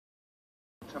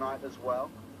tonight as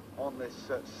well, on this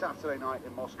Saturday night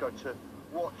in Moscow, to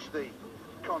watch the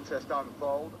contest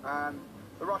unfold, and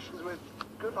the Russians with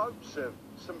good hopes of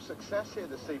some success here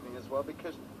this evening as well,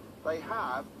 because they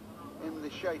have, in the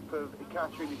shape of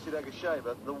Ekaterina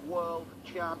TUDEGESHEVA, the world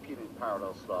champion in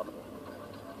parallel slalom.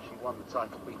 She won the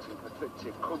title beating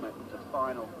Patricia Kumet in the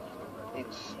final in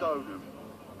Stoneham,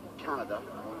 Canada,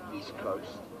 on the East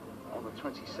Coast, on the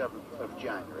 27th of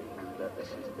January, and this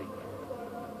is the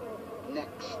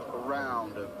next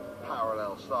round of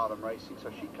parallel slalom racing,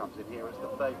 so she comes in here as the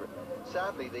favourite.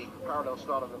 Sadly, the parallel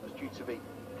slalom that was due to be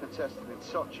contested in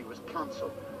Sochi was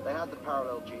cancelled. They had the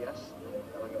parallel GS,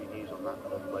 and I'll give you news on that a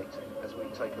little later as we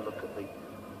take a look at the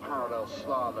parallel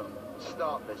slalom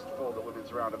start list for the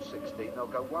women's round of 16. They'll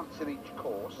go once in each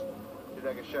course.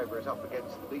 TUDEGESHEVA is up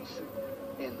against Leeson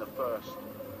in the first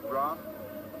run.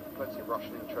 Plenty of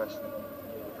Russian interest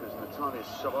because Natalia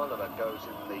Sobolova goes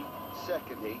in the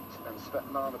second heat and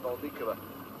Svetlana Boldikova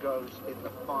goes in the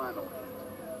final.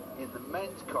 In the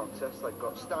men's contest, they've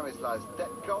got Stanislas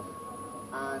Detkov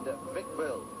and Vic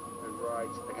Bill, who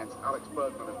rides against Alex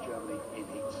Bergman of Germany in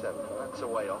heat 7. That's a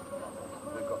way off.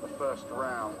 We've got the first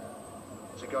round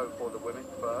to go for the women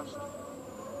first,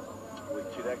 with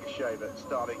TUDEGESHEVA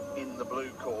starting in the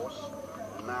blue course,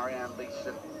 Marianne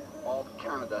Leeson of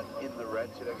Canada in the red.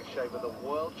 TUDEGESHEVA, the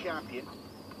world champion,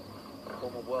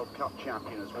 former World Cup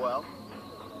champion as well.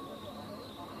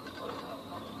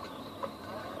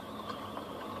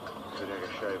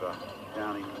 TUDEGESHEVA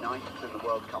down in 9th in the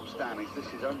World Cup standings. This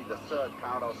is only the third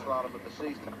parallel slalom of the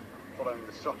season, following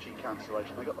the Sochi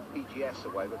cancellation. They got the PGS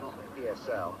away, but not the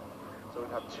PSL. So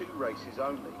we've had 2 races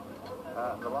only.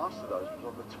 And the last of those was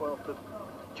on the 12th of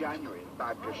January in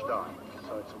Bad Gastein.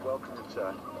 So it's a welcome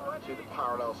return to the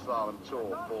parallel slalom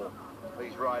tour for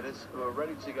these riders who are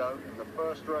ready to go in the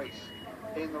first race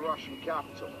in the Russian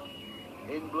capital.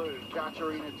 In blue,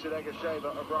 Ekaterina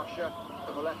TUDEGESHEVA of Russia.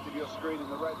 On the left of your screen in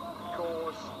the red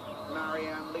course,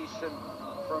 Marianne Leeson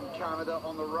from Canada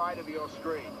on the right of your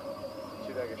screen.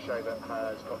 TUDEGESHEVA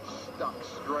has got stuck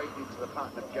straight into the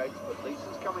pattern of gates, but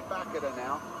Leeson's coming back at her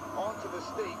now, onto the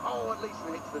steep. Oh, and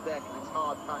Leeson hits the deck, and it's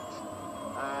hard packed,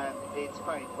 and it's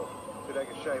painful.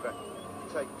 TUDEGESHEVA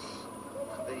takes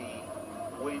the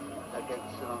win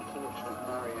against an unfortunate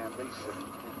Marianne Leeson,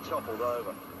 who toppled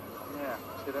over. Yeah,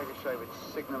 TUDEGESHEVA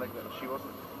signalling that she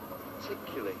wasn't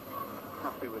particularly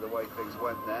happy with the way things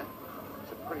went there.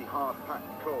 It's a pretty hard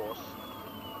packed course.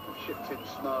 We've shipped in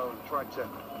snow and tried to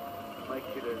make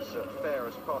it as fair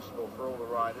as possible for all the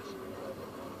riders.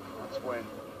 That's when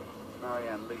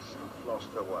Marianne Leeson lost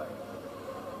her way.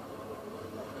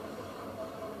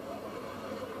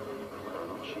 Whether or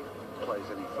not she plays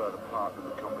any further part in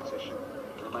the competition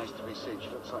remains to be seen. She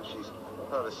looks like she's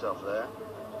hurt herself there.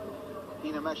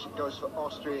 Ina Meshik goes for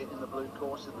Austria in the blue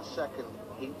course in the second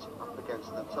heat, up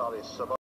against Natalia Sobolova.